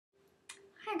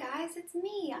guys, it's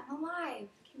me. I'm alive.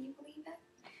 Can you believe it?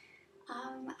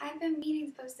 I've been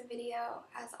meaning to post a video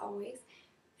as always,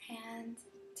 and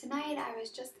tonight I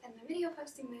was just in the video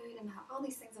posting mood and have all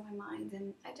these things on my mind,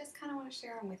 and I just kind of want to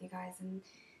share them with you guys and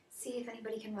see if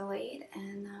anybody can relate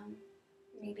and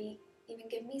maybe even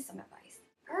give me some advice.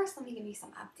 First, let me give you some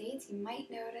updates. You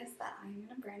might notice that I'm in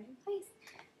a brand new place.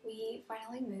 We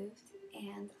finally moved,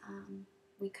 and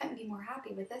we couldn't be more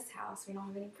happy with this house. We don't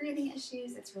have any breathing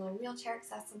issues. It's really wheelchair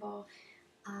accessible,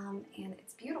 and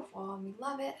it's beautiful, and we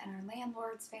love it, and our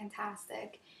landlord's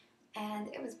fantastic. And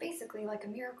it was basically like a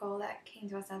miracle that came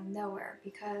to us out of nowhere,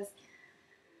 because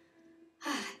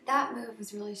that move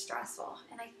was really stressful.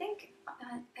 And I think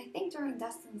during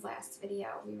Dustin's last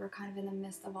video, we were kind of in the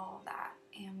midst of all of that,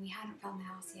 and we hadn't found the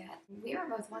house yet. We were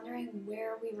both wondering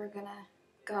where we were gonna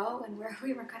go and where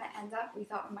we were gonna end up. We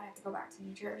thought we might have to go back to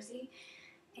New Jersey,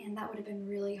 and that would have been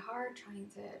really hard trying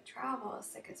to travel as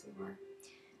sick as we were.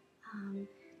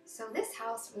 So this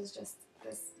house was just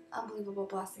this unbelievable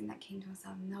blessing that came to us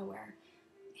out of nowhere.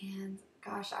 And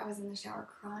gosh, I was in the shower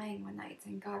crying one night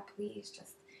saying, God, please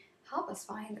just help us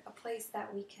find a place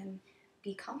that we can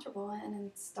be comfortable in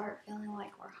and start feeling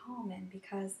like we're home in,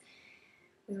 because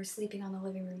we were sleeping on the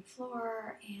living room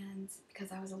floor, and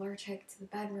because I was allergic to the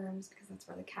bedrooms because that's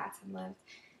where the cats had lived,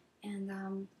 and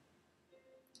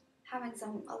having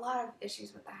a lot of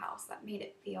issues with the house that made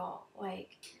it feel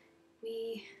like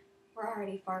we were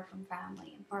already far from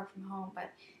family and far from home,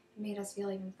 but it made us feel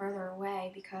even further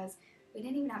away because we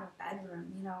didn't even have a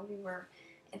bedroom.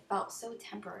 It felt so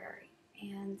temporary.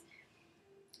 And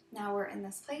now we're in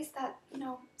this place that,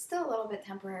 still a little bit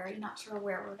temporary, not sure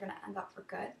where we're going to end up for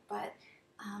good, but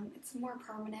it's more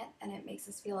permanent, and it makes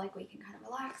us feel like we can kind of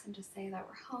relax and just say that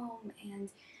we're home and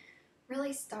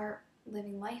really start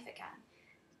living life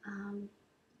again.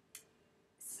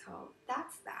 So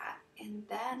that's that. And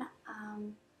then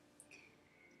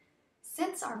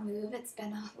since our move, it's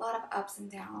been a lot of ups and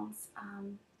downs,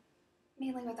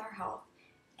 mainly with our health,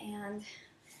 and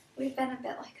we've been a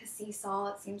bit like a seesaw.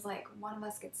 It seems like one of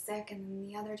us gets sick and then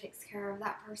the other takes care of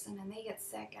that person and they get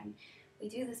sick, and we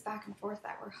do this back and forth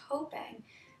that we're hoping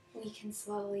we can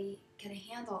slowly get a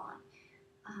handle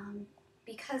on.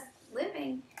 Because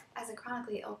living as a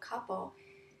chronically ill couple,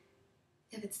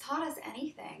 if it's taught us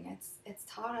anything, it's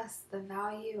taught us the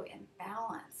value in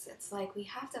balance. It's like we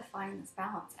have to find this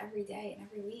balance every day and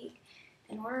every week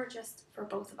in order just for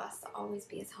both of us to always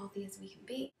be as healthy as we can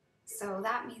be. So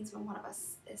that means when one of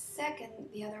us is sick and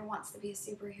the other wants to be a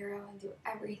superhero and do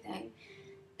everything,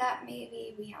 that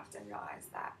maybe we have to realize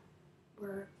that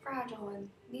we're fragile and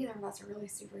neither of us are really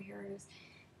superheroes,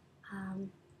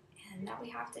 and that we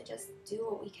have to just do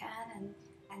what we can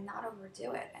and not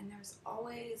overdo it. And there's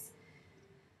always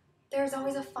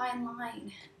a fine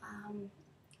line,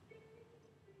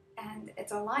 and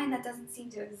it's a line that doesn't seem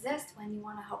to exist when you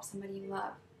want to help somebody you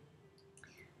love.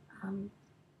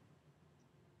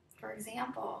 For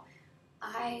example,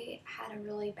 I had a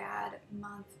really bad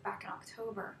month back in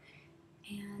October,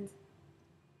 and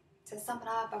to sum it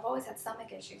up, I've always had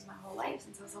stomach issues my whole life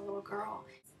since I was a little girl.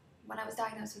 When I was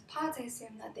diagnosed with POTS, I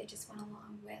assumed that they just went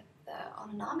along with the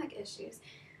autonomic issues,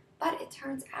 but it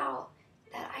turns out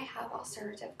that I have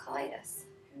ulcerative colitis.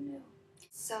 Who knew?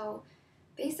 So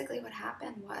basically what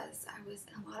happened was I was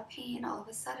in a lot of pain. All of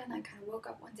a sudden I kind of woke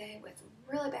up one day with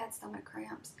really bad stomach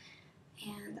cramps,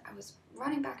 and I was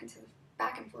running back and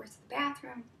forth to the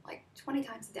bathroom like 20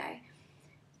 times a day.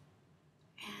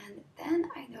 And then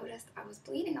I noticed I was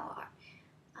bleeding a lot.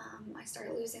 I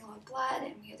started losing a lot of blood,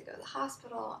 and we had to go to the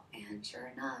hospital, and sure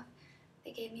enough,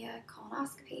 they gave me a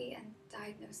colonoscopy and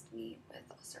diagnosed me with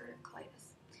ulcerative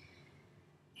colitis.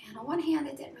 And on one hand,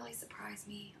 it didn't really surprise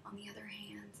me. On the other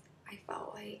hand, I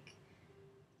felt like,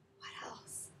 what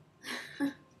else?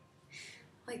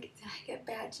 Like, did I get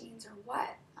bad genes or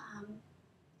what?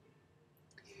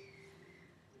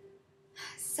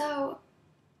 So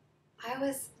I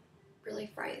was really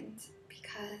frightened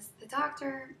because the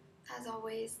doctor, as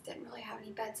always, didn't really have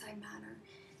any bedside manner,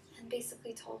 and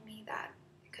basically told me that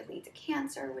it could lead to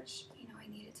cancer, which, I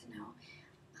needed to know,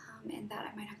 and that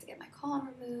I might have to get my colon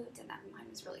removed, and that mine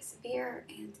was really severe,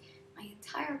 and my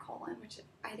entire colon, which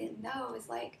I didn't know, is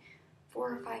like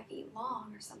 4 or 5 feet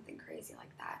long or something crazy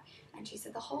like that. And she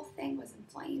said the whole thing was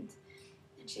inflamed.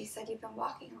 And she said, you've been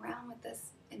walking around with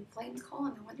this inflamed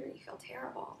colon, no wonder you feel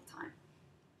terrible all the time.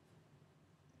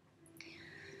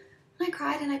 And I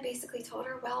cried, and I basically told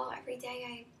her, well, every day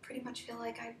I pretty much feel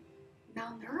like I'm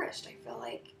malnourished. I feel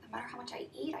like no matter how much I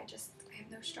eat, I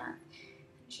have no strength.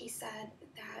 And she said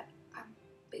that I'm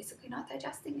basically not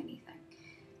digesting anything.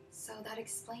 So that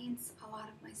explains a lot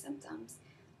of my symptoms.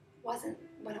 Wasn't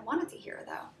what I wanted to hear,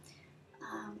 though.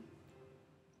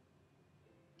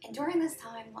 And during this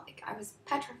time, like, I was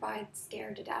petrified,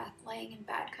 scared to death, laying in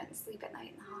bed, couldn't sleep at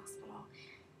night in the hospital,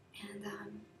 and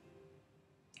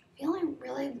feeling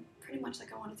really pretty much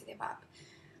like I wanted to give up.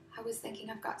 I was thinking,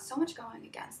 I've got so much going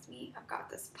against me. I've got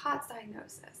this POTS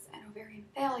diagnosis and ovarian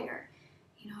failure,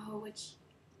 which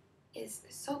is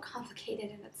so complicated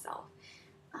in itself.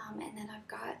 And then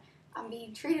I'm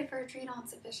being treated for adrenal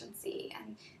insufficiency,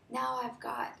 and now I've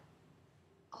got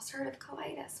ulcerative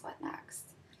colitis. What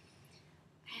next?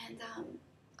 And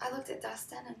I looked at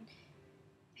Dustin, and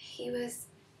he was,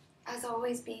 as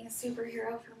always, being a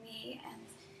superhero for me, and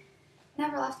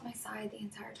never left my side the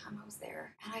entire time I was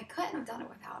there. And I couldn't have done it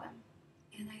without him.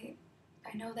 And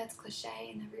I know that's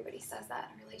cliche, and everybody says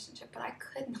that in a relationship, but I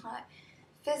could not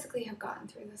physically have gotten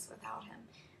through this without him.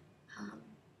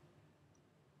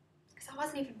 Because I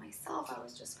wasn't even myself. I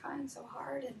was just crying so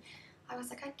hard, and I was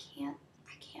like, I can't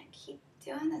keep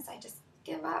doing this. I just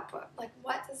give up. Like,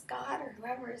 what does God or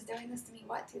whoever is doing this to me,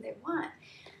 what do they want?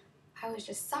 I was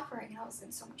just suffering, and I was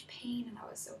in so much pain, and I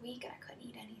was so weak, and I couldn't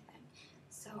eat anything.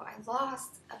 So I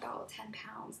lost about 10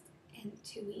 pounds in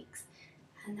 2 weeks,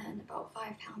 and then about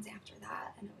 5 pounds after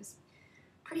that, and it was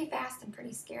pretty fast and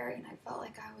pretty scary, and I felt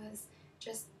like I was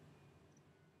just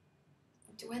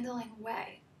dwindling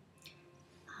away.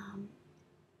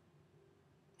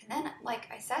 And then, like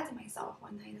I said to myself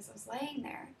one night as I was laying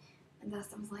there, and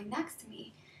Dustin was laying next to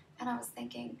me, and I was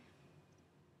thinking,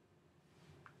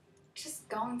 just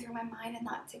going through my mind, and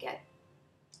not to get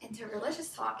into religious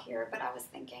talk here, but I was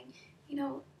thinking,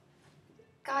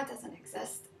 God doesn't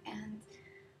exist, and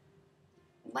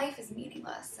life is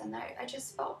meaningless, and I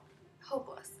just felt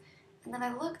hopeless. And then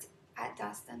I looked at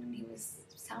Dustin, and he was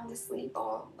sound asleep,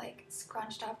 all like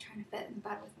scrunched up, trying to fit in the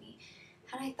bed with me.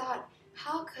 And I thought,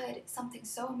 how could something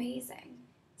so amazing,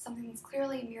 something that's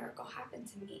clearly a miracle, happen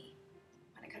to me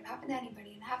when it could have happened to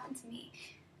anybody, and happened to me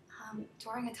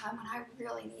during a time when I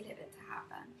really needed it to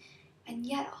happen? And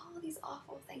yet all of these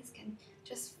awful things can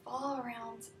just fall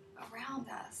around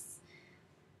us.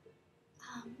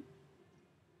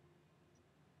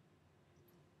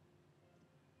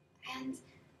 And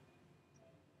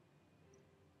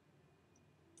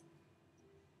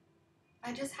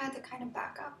I just had to kind of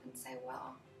back up and say,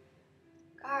 well,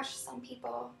 gosh,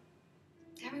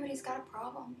 everybody's got a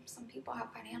problem. Some people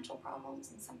have financial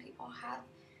problems, and some people have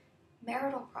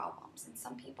marital problems, and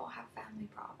some people have family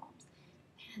problems,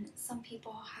 and some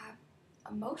people have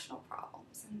emotional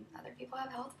problems, and other people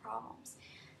have health problems.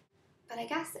 But I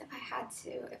guess if I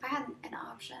had an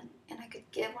option, and I could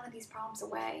give one of these problems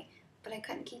away, but I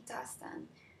couldn't keep Dustin,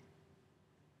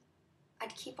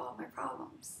 I'd keep all my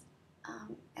problems.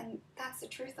 And that's the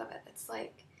truth of it. It's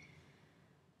like,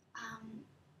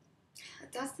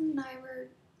 Dustin and I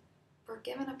were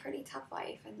given a pretty tough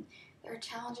life, and there are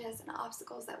challenges and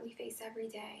obstacles that we face every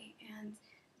day. And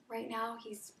right now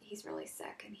he's really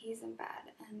sick, and he's in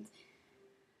bed, and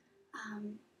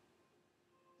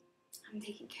I'm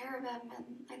taking care of him, and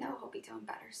I know he'll be doing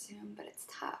better soon, but it's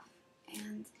tough.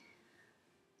 And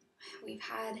we've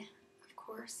had, of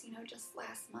course, just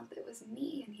last month it was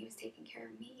me, and he was taking care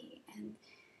of me, and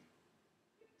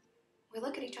we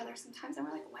look at each other sometimes and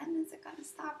we're like, when is it going to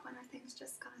stop? When are things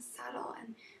just going to settle?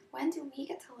 And when do we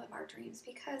get to live our dreams?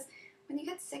 Because when you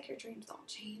get sick, your dreams don't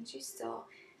change. You still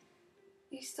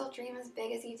dream as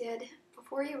big as you did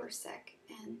before you were sick.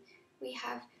 And we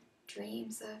have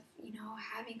dreams of,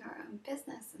 having our own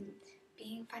business, and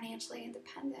being financially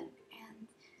independent, and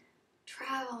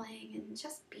traveling, and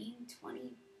just being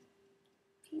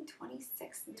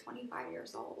 26 and 25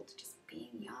 years old, just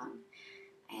being young.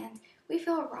 And we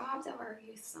feel robbed of our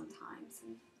youth sometimes,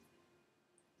 and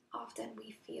often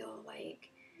we feel like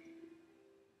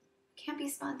we can't be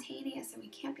spontaneous, and we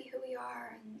can't be who we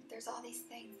are, and there's all these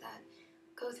things that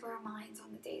go through our minds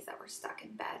on the days that we're stuck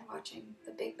in bed watching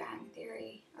The Big Bang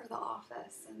Theory or The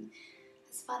Office. And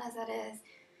as fun as that is,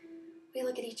 we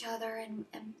look at each other, and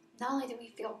not only do we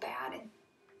feel bad,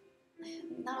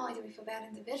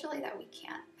 individually that we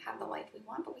can't have the life we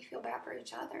want, but we feel bad for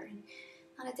each other. And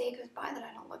not a day goes by that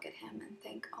I don't look at him and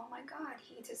think, oh my God,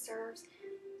 he deserves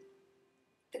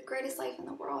the greatest life in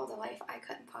the world, a life I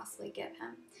couldn't possibly give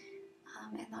him.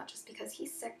 And not just because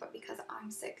he's sick, but because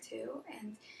I'm sick too.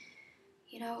 And,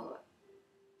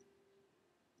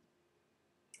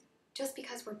 just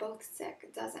because we're both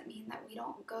sick doesn't mean that we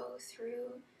don't go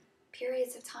through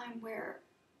periods of time where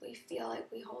we feel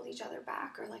like we hold each other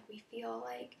back, or like we feel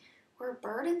like we're a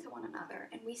burden to one another.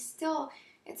 And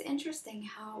it's interesting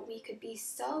how we could be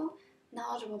so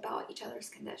knowledgeable about each other's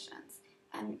conditions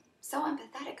and so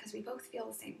empathetic because we both feel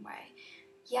the same way.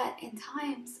 Yet in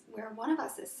times where one of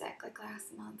us is sick, like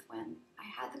last month when I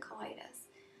had the colitis,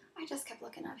 I just kept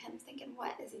looking at him thinking,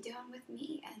 what is he doing with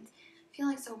me? And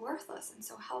feeling so worthless and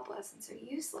so helpless and so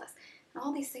useless. And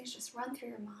all these things just run through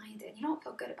your mind, and you don't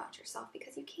feel good about yourself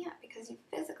because you can't, because you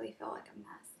physically feel like a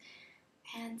mess.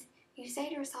 And you say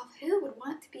to yourself, who would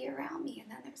want to be around me?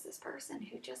 And then there's this person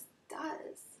who just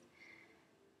does.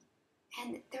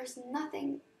 And there's no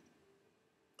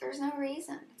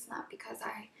reason. It's not because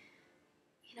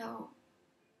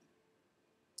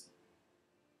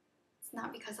it's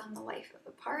not because I'm the life of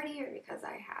the party, or because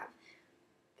I have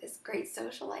this great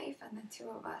social life and the two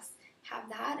of us have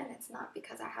that, and it's not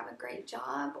because I have a great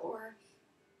job or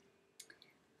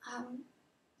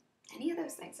any of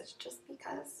those things. It's just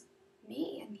because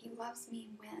me, and he loves me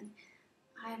when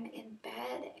I'm in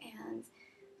bed and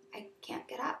I can't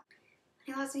get up.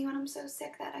 And he loves me when I'm so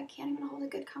sick that I can't even hold a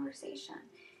good conversation.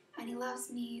 And he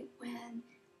loves me when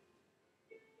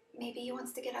maybe he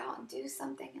wants to get out and do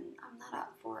something and I'm not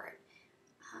up for it.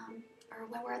 Or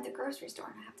when we're at the grocery store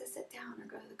and I have to sit down or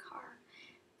go to the car.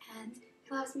 And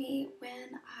he loves me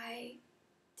when I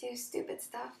do stupid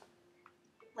stuff,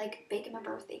 like baking my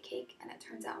birthday cake and it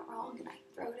turns out wrong and I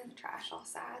throw it in the trash all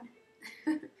sad.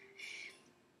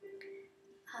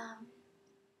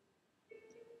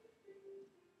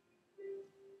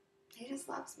 He just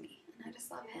loves me and I just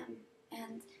love him.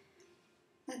 And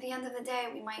at the end of the day,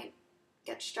 we might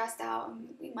get stressed out and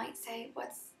we might say,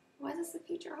 what does the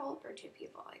future hold for two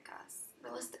people like us?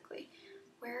 Realistically,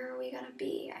 where are we going to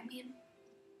be? I mean,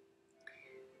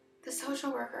 the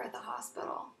social worker at the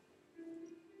hospital,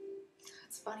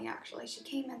 it's funny actually, she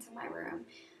came into my room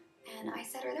and I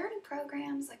said, are there any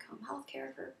programs like home health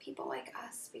care for people like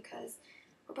us? Because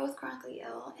we're both chronically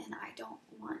ill and I don't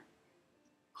want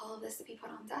all of this to be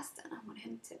put on Dustin. I want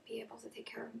him to be able to take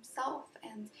care of himself,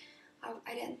 and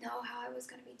I didn't know how I was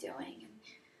going to be doing, and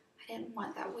I didn't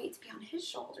want that weight to be on his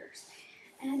shoulders.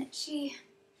 And she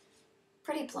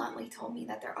pretty bluntly told me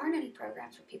that there aren't any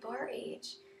programs for people our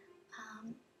age,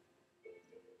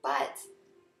 but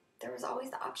there was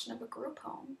always the option of a group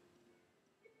home.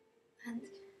 And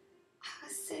I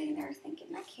was sitting there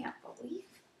thinking, I can't believe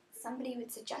somebody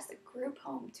would suggest a group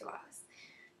home to us.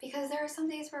 Because there are some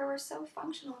days where we're so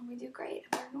functional and we do great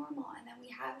and we're normal, and then we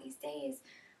have these days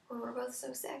where we're both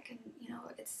so sick and,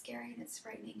 it's scary and it's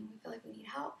frightening and we feel like we need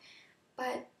help.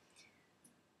 But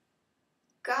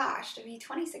gosh, to be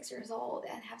 26 years old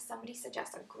and have somebody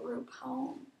suggest a group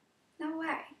home, no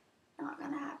way, not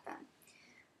gonna happen.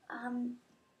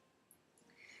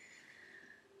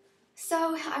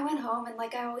 So I went home, and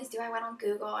like I always do, I went on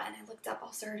Google and I looked up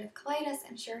ulcerative colitis,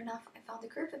 and sure enough, I found a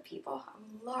group of people,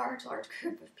 a large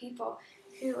group of people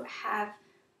who have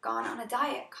gone on a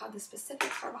diet called the specific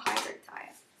carbohydrate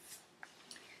diet.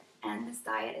 And this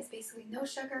diet is basically no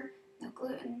sugar, no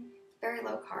gluten, very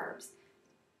low carbs.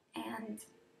 And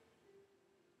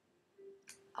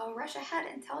I'll rush ahead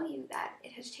and tell you that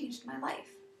it has changed my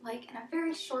life, like in a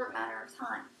very short matter of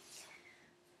time.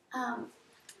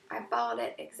 I followed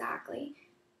it exactly,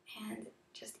 and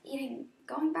just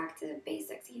going back to the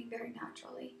basics, eating very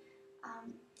naturally.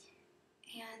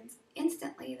 And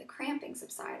instantly the cramping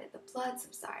subsided, the blood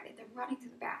subsided, the running to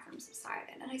the bathroom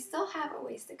subsided. And I still have a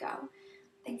ways to go.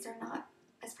 Things are not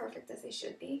as perfect as they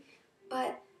should be,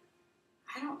 but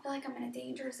I don't feel like I'm in a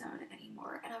danger zone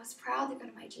anymore. And I was proud to go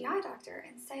to my GI doctor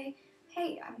and say,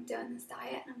 hey, I'm doing this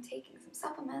diet and I'm taking some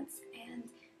supplements, and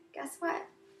guess what?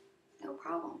 No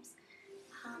problems.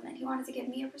 And he wanted to give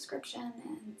me a prescription,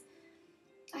 and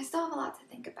I still have a lot to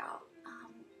think about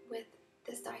with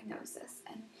this diagnosis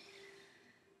and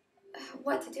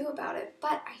what to do about it,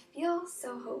 but I feel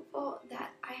so hopeful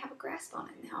that I have a grasp on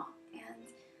it now, and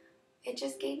it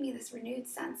just gave me this renewed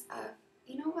sense of,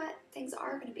 you know what, things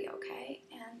are going to be okay,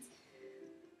 and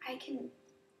I can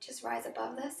just rise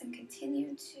above this and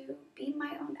continue to be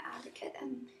my own advocate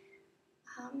and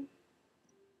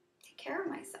take care of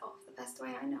myself the best way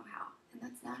I know how, and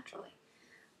that's naturally.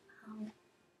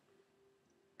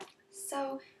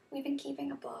 So we've been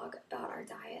keeping a blog about our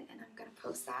diet, and I'm going to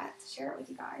post that to share it with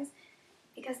you guys,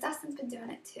 because Dustin's been doing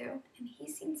it too, and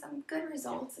he's seen some good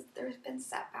results. There's been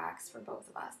setbacks for both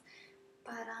of us,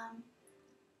 but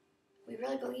we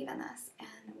really believe in this,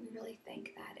 and we really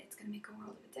think that it's going to make a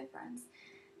world of a difference.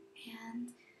 And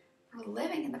we're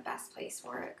living in the best place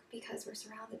for it, because we're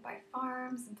surrounded by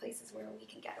farms and places where we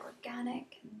can get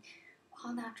organic and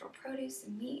all natural produce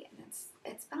and meat, and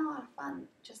it's been a lot of fun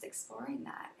just exploring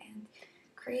that and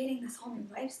creating this whole new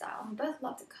lifestyle. And we both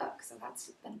love to cook, so that's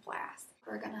been a blast.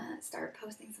 We're gonna start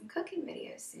posting some cooking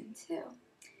videos soon too,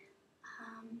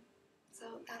 so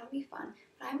that'll be fun.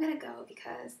 But I'm gonna go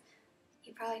because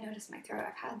you probably noticed my throat.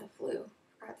 I've had the flu.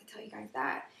 Forgot to tell you guys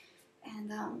that, and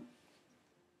my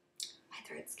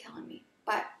throat's killing me.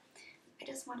 But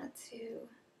wanted to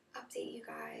update you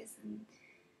guys and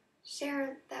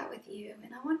share that with you.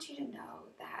 And I want you to know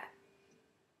that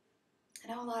I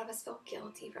know a lot of us feel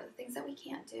guilty for the things that we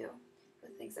can't do, for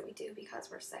the things that we do because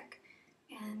we're sick,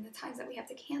 and the times that we have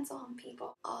to cancel on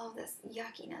people, all of this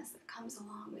yuckiness that comes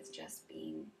along with just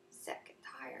being sick and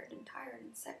tired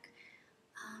and sick.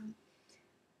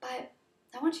 But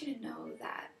I want you to know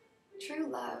that true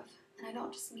love, and I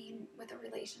don't just mean with a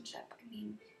relationship, I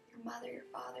mean your mother, your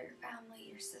father, your family,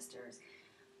 your sisters,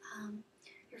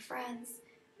 your friends,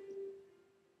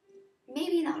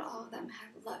 maybe not all of them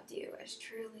have loved you as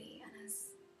truly and as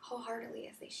wholeheartedly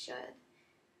as they should.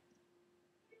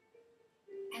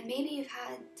 And maybe you've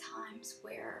had times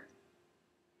where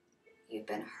you've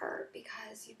been hurt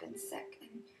because you've been sick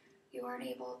and you aren't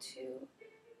able to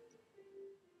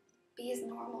be as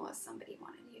normal as somebody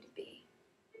wanted you to be.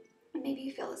 And maybe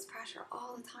you feel this pressure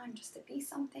all the time just to be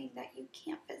something that you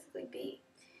can't physically be.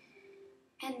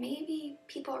 And maybe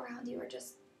people around you are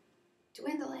just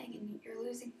dwindling and you're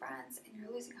losing friends and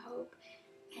you're losing hope.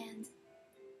 And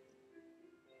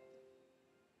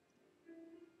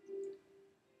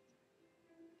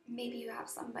maybe you have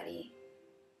somebody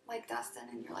like Dustin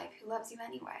in your life who loves you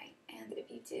anyway. And if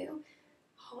you do,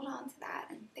 hold on to that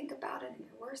and think about it in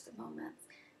your worst of moments.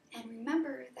 And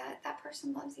remember that that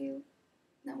person loves you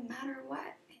no matter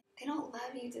what. They don't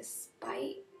love you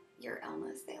despite your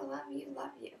illness. They love you,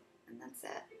 and that's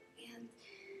it. And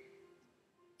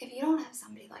if you don't have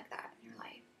somebody like that in your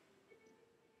life,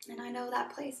 and I know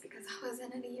that place because I was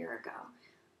in it a year ago,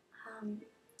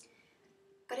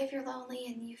 but if you're lonely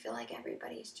and you feel like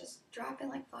everybody's just dropping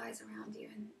like flies around you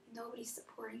and nobody's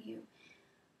supporting you,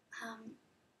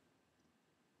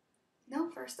 know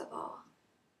first of all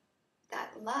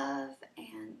that love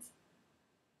and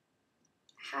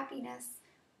happiness,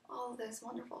 all those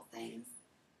wonderful things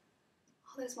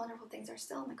are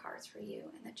still in the cards for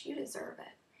you, and that you deserve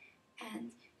it.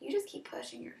 And you just keep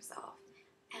pushing yourself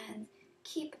and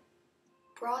keep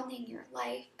broadening your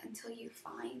life until you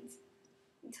find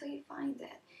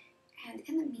it. And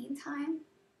in the meantime,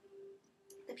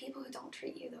 the people who don't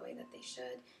treat you the way that they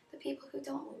should, the people who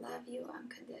don't love you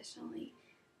unconditionally,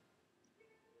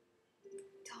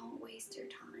 don't waste your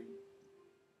time.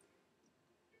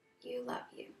 You love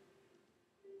you.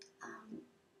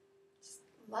 Just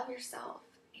love yourself,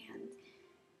 and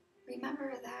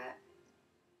remember that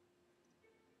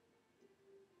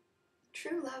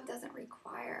true love doesn't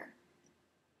require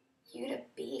you to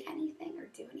be anything or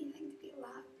do anything to be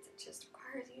loved. It just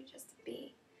requires you just to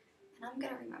be. And I'm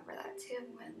going to remember that too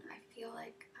when I feel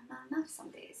like I'm not enough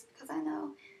some days, because I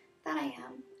know that I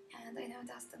am, and I know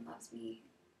Dustin loves me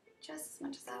just as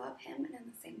much as I love him, and in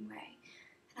the same way.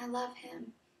 And I love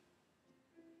him.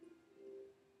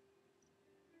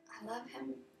 I love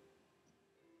him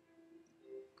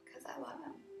because I love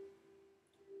him.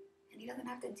 And he doesn't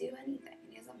have to do anything.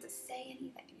 He doesn't have to say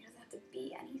anything. He doesn't have to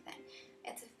be anything.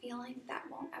 It's a feeling that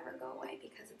won't ever go away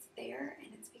because it's there,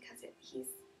 and it's because he's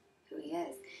who he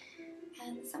is.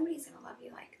 And somebody's going to love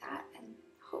you like that, and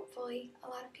hopefully a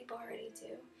lot of people already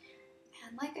do.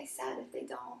 And like I said, if they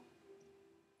don't,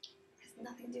 it has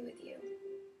nothing to do with you.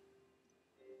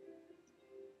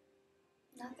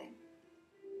 Nothing.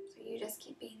 So you just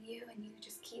keep being you, and you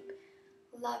just keep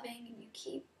loving, and you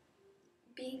keep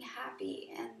being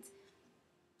happy and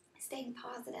staying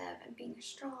positive and being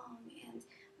strong, and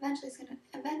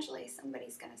eventually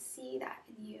somebody's gonna see that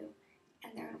in you,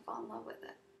 and they're gonna fall in love with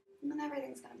it, and then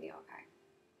everything's gonna be okay.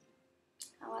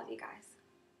 I love you guys.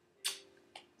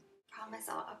 Promise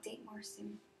I'll update more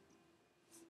soon.